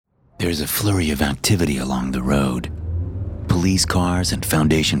There's a flurry of activity along the road. Police cars and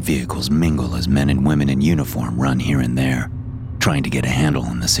Foundation vehicles mingle as men and women in uniform run here and there, trying to get a handle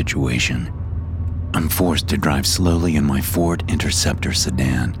on the situation. I'm forced to drive slowly in my Ford Interceptor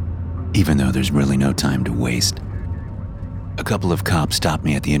sedan, even though there's really no time to waste. A couple of cops stop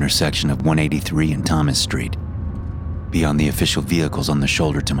me at the intersection of 183 and Thomas Street. Beyond the official vehicles on the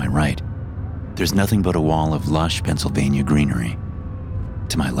shoulder to my right, there's nothing but a wall of lush Pennsylvania greenery.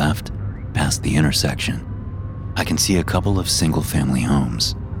 To my left, past the intersection, I can see a couple of single-family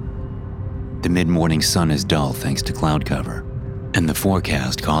homes. The mid-morning sun is dull thanks to cloud cover, and the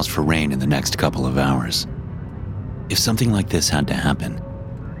forecast calls for rain in the next couple of hours. If something like this had to happen,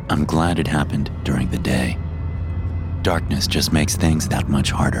 I'm glad it happened during the day. Darkness just makes things that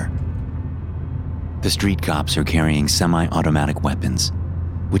much harder. The street cops are carrying semi-automatic weapons,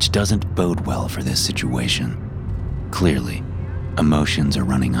 which doesn't bode well for this situation. Clearly, emotions are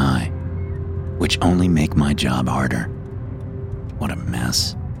running high, which only make my job harder. What a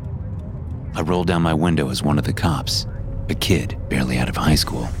mess. I roll down my window as one of the cops, a kid barely out of high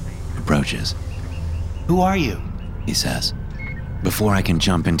school, approaches. "Who are you?" he says. Before I can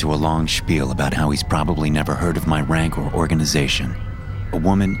jump into a long spiel about how he's probably never heard of my rank or organization, a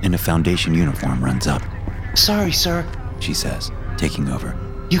woman in a Foundation uniform runs up. "Sorry, sir," she says, taking over.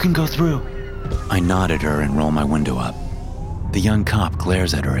 "You can go through." I nod at her and roll my window up. The young cop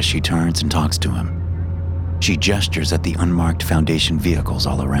glares at her as she turns and talks to him. She gestures at the unmarked Foundation vehicles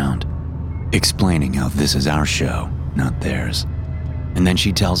all around, explaining how this is our show, not theirs. And then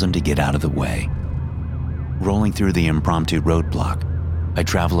she tells him to get out of the way. Rolling through the impromptu roadblock, I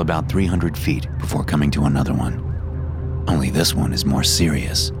travel about 300 feet before coming to another one. Only this one is more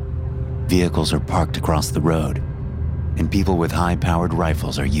serious. Vehicles are parked across the road, and people with high-powered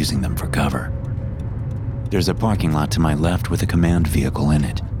rifles are using them for cover. There's a parking lot to my left with a command vehicle in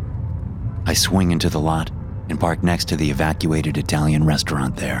it. I swing into the lot and park next to the evacuated Italian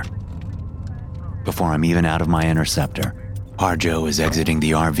restaurant there. Before I'm even out of my Interceptor, Harjo is exiting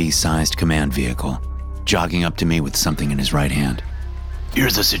the RV-sized command vehicle, jogging up to me with something in his right hand.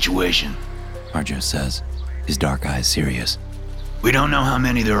 "Here's the situation," Harjo says, his dark eyes serious. "We don't know how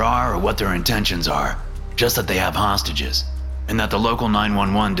many there are or what their intentions are, just that they have hostages, and that the local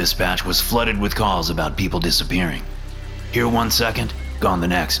 911 dispatch was flooded with calls about people disappearing. Here 1 second, gone the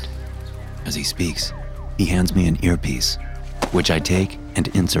next." As he speaks, he hands me an earpiece, which I take and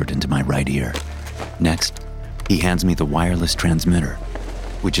insert into my right ear. Next, he hands me the wireless transmitter,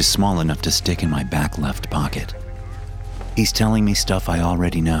 which is small enough to stick in my back left pocket. He's telling me stuff I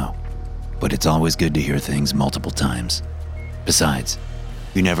already know, but it's always good to hear things multiple times. Besides,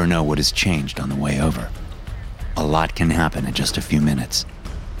 you never know what has changed on the way over. A lot can happen in just a few minutes.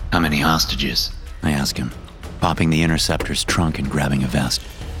 "How many hostages?" I ask him, popping the Interceptor's trunk and grabbing a vest.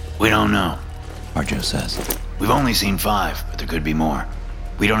 "We don't know," Harjo says. "We've only seen 5, but there could be more.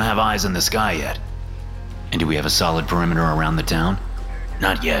 We don't have eyes in the sky yet." "And do we have a solid perimeter around the town?"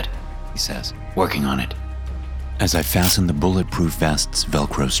 "Not yet," he says. "Working on it." As I fasten the bulletproof vest's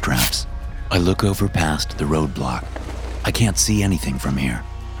Velcro straps, I look over past the roadblock. I can't see anything from here.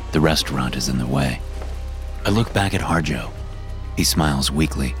 The restaurant is in the way. I look back at Harjo. He smiles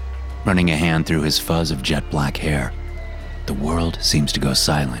weakly, running a hand through his fuzz of jet black hair. The world seems to go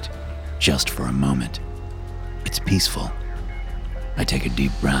silent, just for a moment. It's peaceful. I take a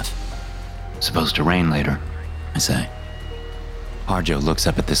deep breath. "Supposed to rain later," I say. Harjo looks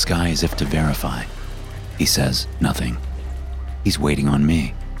up at the sky as if to verify. He says nothing. He's waiting on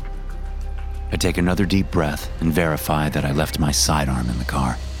me. I take another deep breath and verify that I left my sidearm in the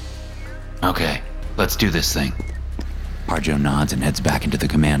car. "Okay, let's do this thing." Harjo nods and heads back into the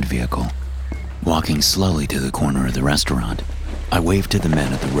command vehicle. Walking slowly to the corner of the restaurant, I wave to the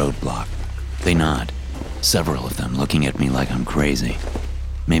men at the roadblock. They nod, several of them looking at me like I'm crazy.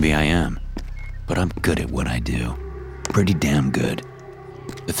 Maybe I am, but I'm good at what I do. Pretty damn good.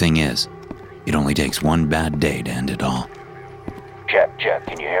 The thing is, it only takes one bad day to end it all. Check,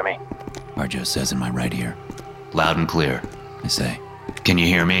 can you hear me?" Harjo says in my right ear. "Loud and clear," I say. "Can you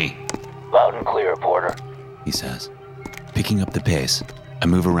hear me?" "Loud and clear, Porter," he says. Picking up the pace, I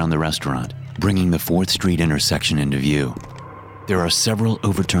move around the restaurant, bringing the 4th Street intersection into view. There are several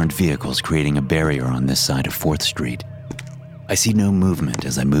overturned vehicles creating a barrier on this side of 4th Street. I see no movement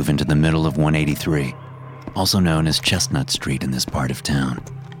as I move into the middle of 183, also known as Chestnut Street in this part of town.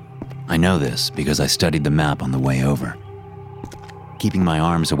 I know this because I studied the map on the way over. Keeping my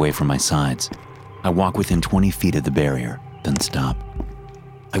arms away from my sides, I walk within 20 feet of the barrier, then stop.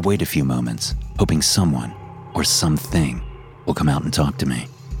 I wait a few moments, hoping someone or something will come out and talk to me.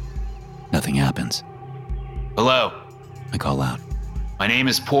 Nothing happens. "Hello," I call out. My name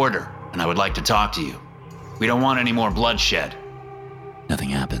is Porter, and I would like to talk to you. We don't want any more bloodshed. Nothing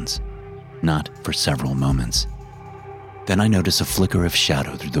happens. Not for several moments. Then I notice a flicker of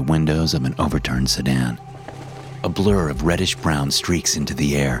shadow through the windows of an overturned sedan. A blur of reddish-brown streaks into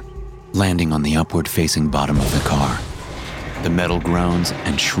the air, landing on the upward-facing bottom of the car. The metal groans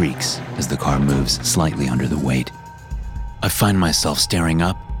and shrieks as the car moves slightly under the weight. I find myself staring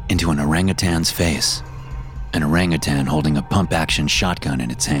up into an orangutan's face. An orangutan holding a pump-action shotgun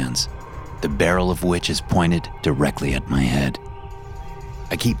in its hands, the barrel of which is pointed directly at my head.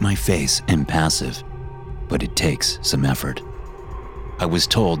 I keep my face impassive, but it takes some effort. I was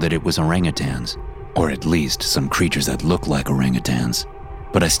told that it was orangutans, or at least some creatures that look like orangutans,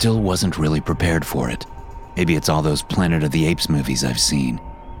 but I still wasn't really prepared for it. Maybe it's all those Planet of the Apes movies I've seen,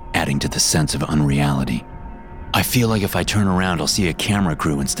 adding to the sense of unreality. I feel like if I turn around, I'll see a camera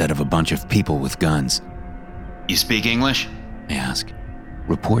crew instead of a bunch of people with guns. You speak English? I ask.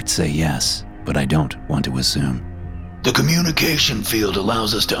 Reports say yes, but I don't want to assume. The communication field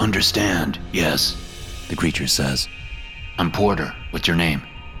allows us to understand, yes, the creature says. I'm Porter. What's your name?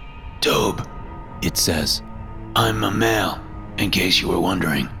 Tobe, it says. I'm a male, in case you were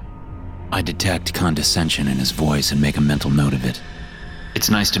wondering. I detect condescension in his voice and make a mental note of it. It's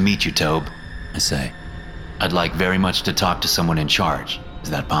nice to meet you, Tobe, I say. I'd like very much to talk to someone in charge. Is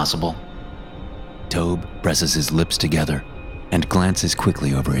that possible? Tobe presses his lips together and glances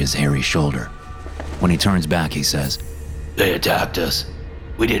quickly over his hairy shoulder. When he turns back, he says, They attacked us.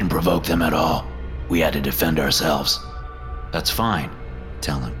 We didn't provoke them at all. We had to defend ourselves. That's fine,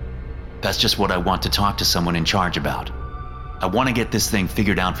 tell him. That's just what I want to talk to someone in charge about. I want to get this thing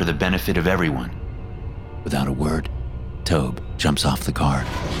figured out for the benefit of everyone. Without a word, Tobe jumps off the car,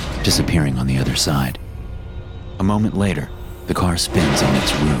 disappearing on the other side. A moment later, the car spins on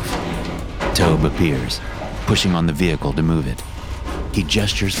its roof. Tobe appears, pushing on the vehicle to move it. He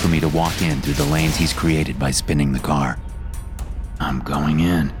gestures for me to walk in through the lanes he's created by spinning the car. I'm going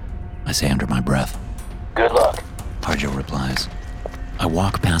in, I say under my breath. Good luck, Harjo replies. I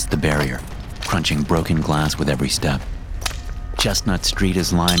walk past the barrier, crunching broken glass with every step. Chestnut Street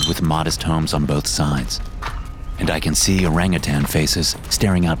is lined with modest homes on both sides, and I can see orangutan faces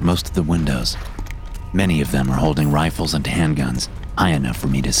staring out most of the windows. Many of them are holding rifles and handguns, high enough for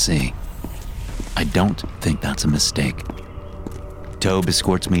me to see. I don't think that's a mistake. Tobe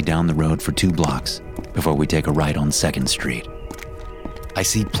escorts me down the road for 2 blocks before we take a right on 2nd Street. I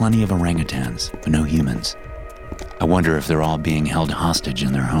see plenty of orangutans, but no humans. I wonder if they're all being held hostage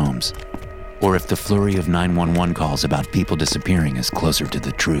in their homes, or if the flurry of 911 calls about people disappearing is closer to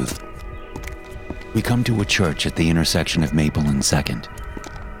the truth. We come to a church at the intersection of Maple and 2nd.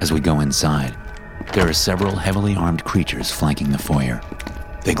 As we go inside, there are several heavily armed creatures flanking the foyer.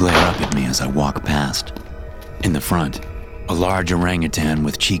 They glare up at me as I walk past. In the front, a large orangutan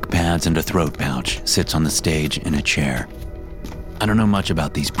with cheek pads and a throat pouch sits on the stage in a chair. I don't know much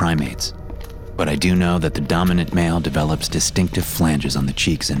about these primates, but I do know that the dominant male develops distinctive flanges on the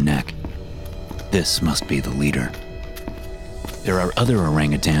cheeks and neck. This must be the leader. There are other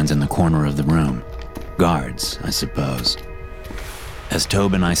orangutans in the corner of the room. Guards, I suppose. As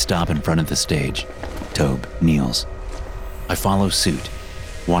Tobe and I stop in front of the stage, Tobe kneels. I follow suit,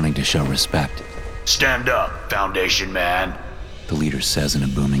 wanting to show respect. Stand up, Foundation man, the leader says in a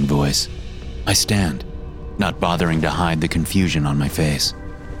booming voice. I stand, not bothering to hide the confusion on my face.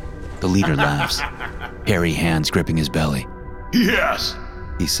 The leader laughs, hairy hands gripping his belly. Yes,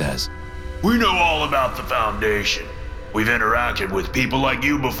 he says. We know all about the Foundation. We've interacted with people like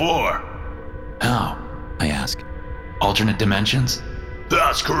you before. How? I ask. Alternate dimensions?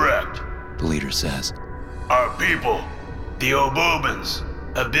 That's correct, the leader says. Our people, the Obobans,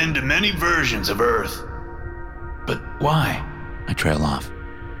 have been to many versions of Earth. But why? I trail off,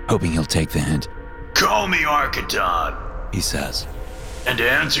 hoping he'll take the hint. Call me Architon, he says. And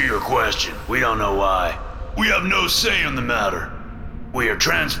to answer your question, we don't know why. We have no say in the matter. We are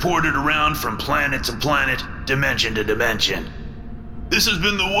transported around from planet to planet, dimension to dimension. This has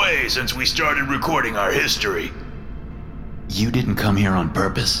been the way since we started recording our history. You didn't come here on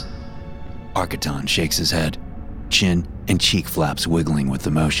purpose? Architon shakes his head, chin and cheek flaps wiggling with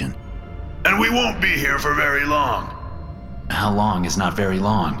emotion. And we won't be here for very long. How long is not very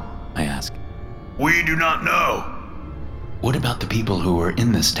long? I ask. We do not know. What about the people who were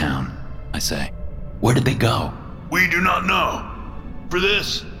in this town? I say. Where did they go? We do not know. For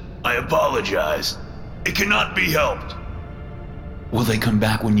this, I apologize. It cannot be helped. Will they come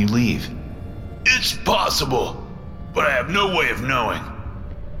back when you leave? It's possible, but I have no way of knowing.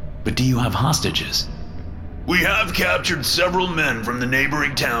 But do you have hostages? We have captured several men from the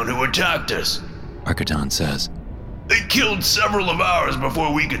neighboring town who attacked us, Architon says. They killed several of ours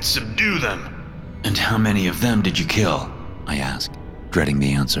before we could subdue them. And how many of them did you kill? I asked, dreading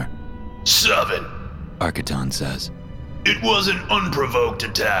the answer. 7. Arkaton says. It was an unprovoked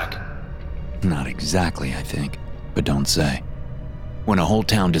attack. Not exactly, I think, but don't say. When a whole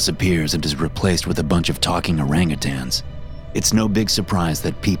town disappears and is replaced with a bunch of talking orangutans, it's no big surprise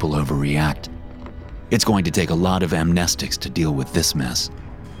that people overreact. It's going to take a lot of amnestics to deal with this mess.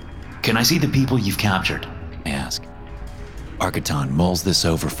 Can I see the people you've captured? I ask. Arkaton mulls this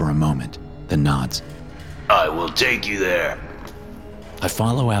over for a moment, then nods. I will take you there. I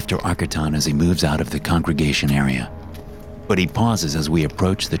follow after Arkaton as he moves out of the congregation area, but he pauses as we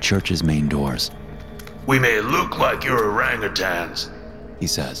approach the church's main doors. We may look like your orangutans, He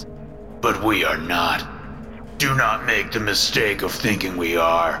says. but we are not. Do not make the mistake of thinking we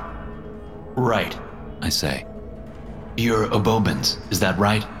are. Right. I say. You're Obobans, is that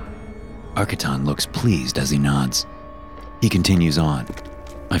right? Arkaton looks pleased as he nods. He continues on.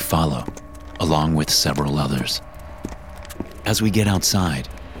 I follow, along with several others. As we get outside,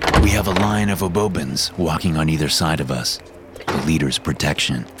 we have a line of Obobans walking on either side of us, the leader's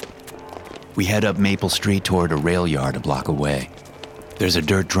protection. We head up Maple Street toward a rail yard a block away. There's a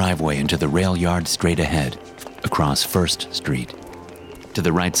dirt driveway into the rail yard straight ahead, across First Street. To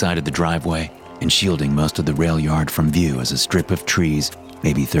the right side of the driveway, and shielding most of the rail yard from view, is a strip of trees,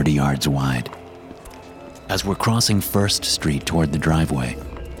 maybe 30 yards wide. As we're crossing First Street toward the driveway,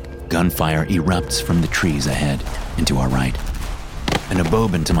 gunfire erupts from the trees ahead and to our right. An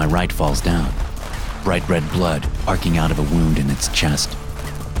Oboban to my right falls down, bright red blood arcing out of a wound in its chest.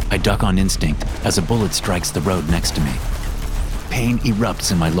 I duck on instinct as a bullet strikes the road next to me. Pain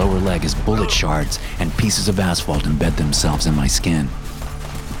erupts in my lower leg as bullet shards and pieces of asphalt embed themselves in my skin.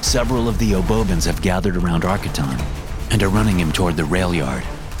 Several of the Obobans have gathered around Arkaton and are running him toward the rail yard.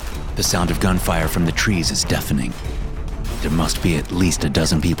 The sound of gunfire from the trees is deafening. There must be at least a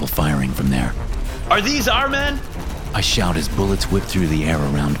dozen people firing from there. Are these our men? I shout as bullets whip through the air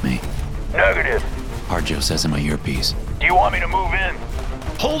around me. Negative. Harjo says in my earpiece. Do you want me to move in?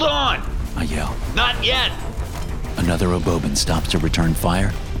 Hold on! I yell. Not yet! Another Oboban stops to return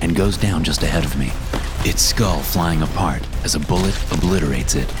fire and goes down just ahead of me, its skull flying apart as a bullet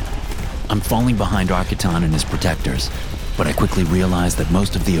obliterates it. I'm falling behind Arkaton and his protectors, but I quickly realize that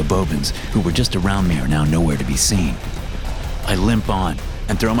most of the Obobans who were just around me are now nowhere to be seen. I limp on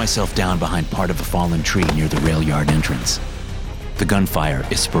and throw myself down behind part of a fallen tree near the rail yard entrance. The gunfire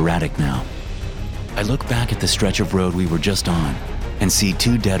is sporadic now. I look back at the stretch of road we were just on and see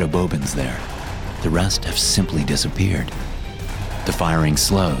 2 dead Obobans there. The rest have simply disappeared. The firing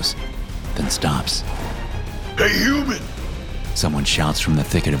slows, then stops. Hey, human! Someone shouts from the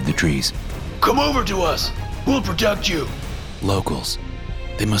thicket of the trees. Come over to us. We'll protect you. Locals.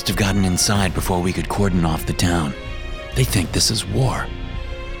 They must have gotten inside before we could cordon off the town. They think this is war.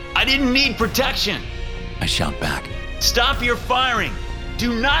 I didn't need protection! I shout back. Stop your firing!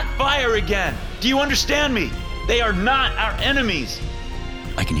 Do not fire again! Do you understand me? They are not our enemies!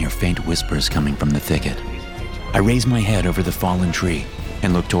 I can hear faint whispers coming from the thicket. I raise my head over the fallen tree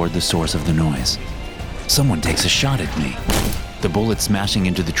and look toward the source of the noise. Someone takes a shot at me, the bullet smashing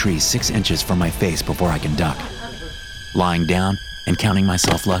into the tree 6 inches from my face before I can duck. Lying down and counting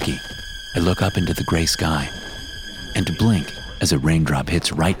myself lucky, I look up into the gray sky and blink as a raindrop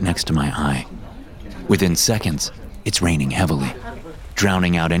hits right next to my eye. Within seconds, it's raining heavily,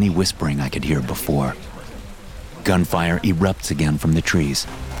 drowning out any whispering I could hear before. Gunfire erupts again from the trees,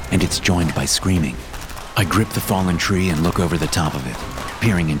 and it's joined by screaming. I grip the fallen tree and look over the top of it,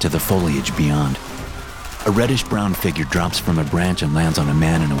 peering into the foliage beyond. A reddish-brown figure drops from a branch and lands on a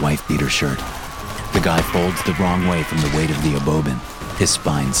man in a wife-beater shirt. The guy folds the wrong way from the weight of the Oboban, his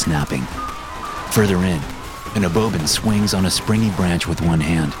spine snapping. Further in, an Oboban swings on a springy branch with one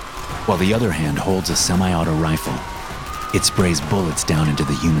hand, while the other hand holds a semi-auto rifle. It sprays bullets down into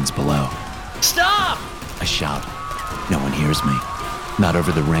the humans below. Stop! I shout. No one hears me, not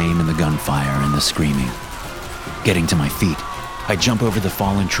over the rain and the gunfire and the screaming. Getting to my feet, I jump over the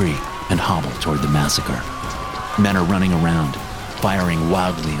fallen tree and hobble toward the massacre. Men are running around, firing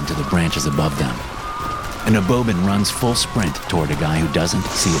wildly into the branches above them. An Oboban runs full sprint toward a guy who doesn't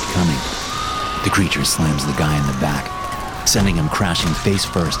see it coming. The creature slams the guy in the back, sending him crashing face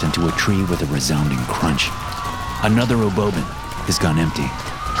first into a tree with a resounding crunch. Another Oboban, his gun empty,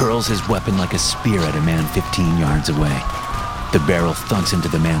 hurls his weapon like a spear at a man 15 yards away. The barrel thunks into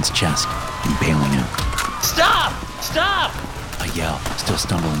the man's chest, impaling him. Stop! Stop! I yell, still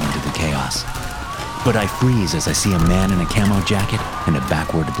stumbling into the chaos. But I freeze as I see a man in a camo jacket and a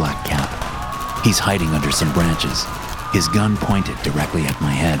backward black cap. He's hiding under some branches, his gun pointed directly at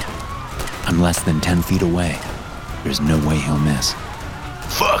my head. I'm less than 10 feet away, There's no way he'll miss.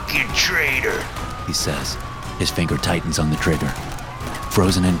 Fucking traitor, he says. His finger tightens on the trigger.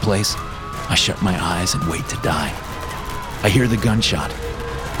 Frozen in place, I shut my eyes and wait to die. I hear the gunshot,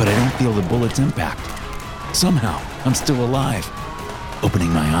 but I don't feel the bullet's impact. Somehow, I'm still alive. Opening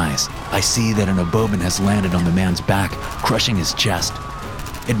my eyes, I see that an Oboban has landed on the man's back, crushing his chest.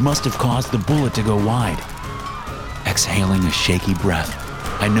 It must have caused the bullet to go wide. Exhaling a shaky breath,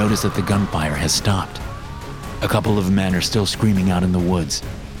 I notice that the gunfire has stopped. A couple of men are still screaming out in the woods,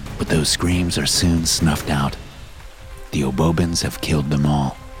 but those screams are soon snuffed out. The Obobans have killed them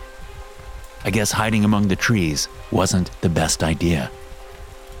all. I guess hiding among the trees wasn't the best idea.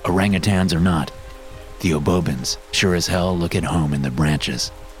 Orangutans or not, the Obobans sure as hell look at home in the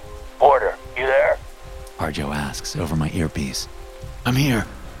branches. Porter, you there? Arjo asks over my earpiece. I'm here.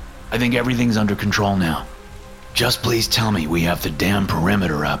 I think everything's under control now. Just please tell me we have the damn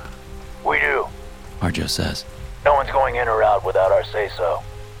perimeter up. We do. Arjo says. No one's going in or out without our say-so.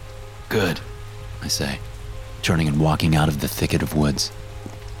 Good, I say, turning and walking out of the thicket of woods.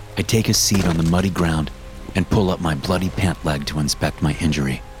 I take a seat on the muddy ground and pull up my bloody pant leg to inspect my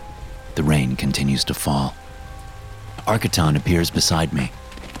injury. The rain continues to fall. Arkaton appears beside me,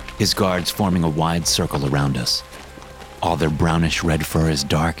 his guards forming a wide circle around us. All their brownish-red fur is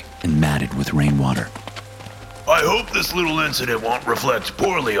dark and matted with rainwater. I hope this little incident won't reflect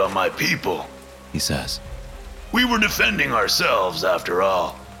poorly on my people, he says. We were defending ourselves, after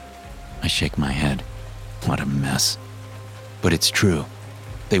all. I shake my head. What a mess. But it's true.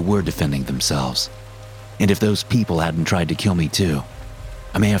 They were defending themselves. And if those people hadn't tried to kill me too,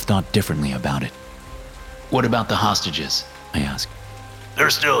 I may have thought differently about it. What about the hostages? I ask. They're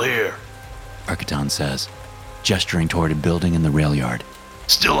still here, Arkaton says, gesturing toward a building in the rail yard.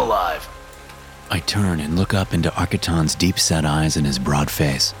 Still alive. I turn and look up into Arkaton's deep-set eyes and his broad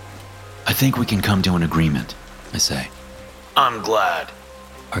face. I think we can come to an agreement, I say. I'm glad.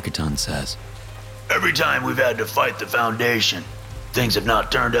 Arkaton says. Every time we've had to fight the Foundation, things have not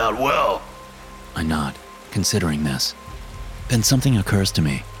turned out well. I nod, considering this. Then something occurs to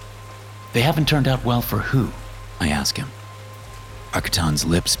me. They haven't turned out well for who? I ask him. Arkaton's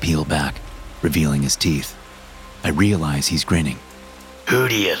lips peel back, revealing his teeth. I realize he's grinning. Who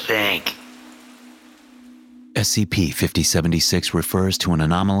do you think? SCP-5076 refers to an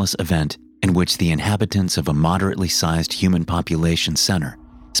anomalous event in which the inhabitants of a moderately sized human population center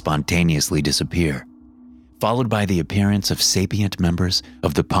spontaneously disappear, followed by the appearance of sapient members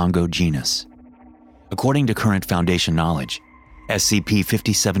of the Pongo genus. According to current Foundation knowledge,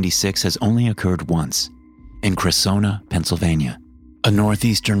 SCP-5076 has only occurred once, in Cressona, Pennsylvania, a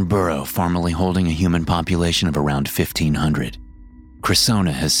northeastern borough formerly holding a human population of around 1,500.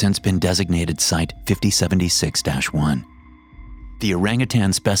 Cressona has since been designated Site 5076-1. The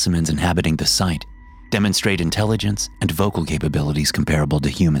orangutan specimens inhabiting the site demonstrate intelligence and vocal capabilities comparable to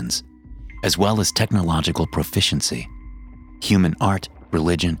humans, as well as technological proficiency. Human art,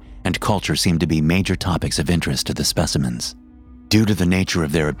 religion, and culture seem to be major topics of interest to the specimens. Due to the nature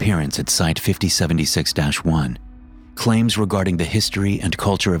of their appearance at Site 5076-1, claims regarding the history and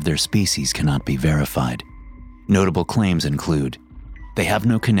culture of their species cannot be verified. Notable claims include: they have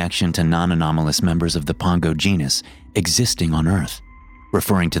no connection to non-anomalous members of the Pongo genus existing on Earth,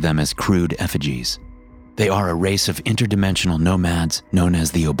 referring to them as crude effigies. They are a race of interdimensional nomads known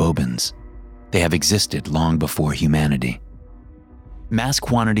as the Obobans. They have existed long before humanity. Mass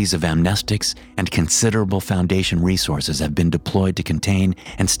quantities of amnestics and considerable Foundation resources have been deployed to contain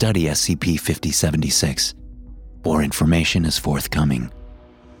and study SCP-5076. More information is forthcoming.